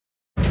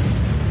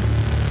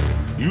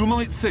You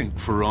might think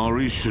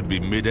Ferraris should be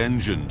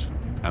mid-engined,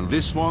 and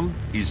this one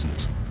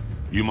isn't.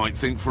 You might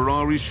think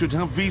Ferraris should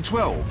have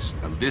V12s,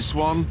 and this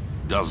one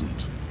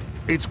doesn't.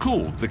 It's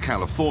called the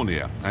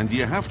California, and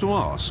you have to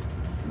ask,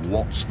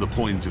 what's the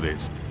point of it?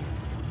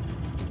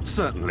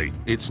 Certainly,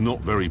 it's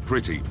not very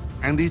pretty,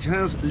 and it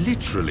has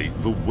literally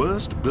the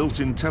worst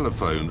built-in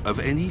telephone of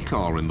any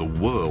car in the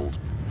world.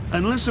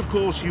 Unless, of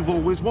course, you've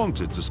always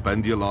wanted to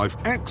spend your life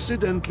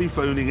accidentally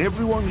phoning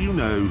everyone you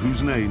know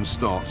whose name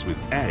starts with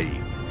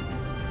A.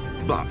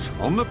 But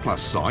on the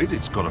plus side,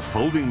 it's got a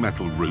folding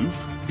metal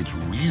roof, it's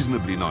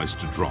reasonably nice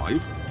to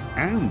drive,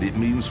 and it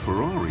means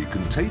Ferrari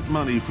can take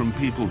money from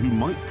people who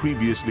might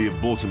previously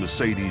have bought a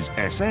Mercedes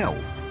SL,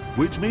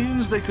 which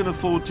means they can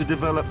afford to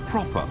develop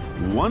proper,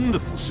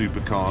 wonderful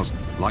supercars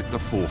like the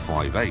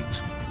 458.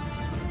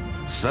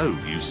 So,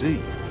 you see,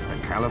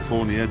 the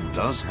California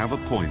does have a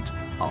point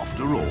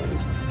after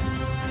all.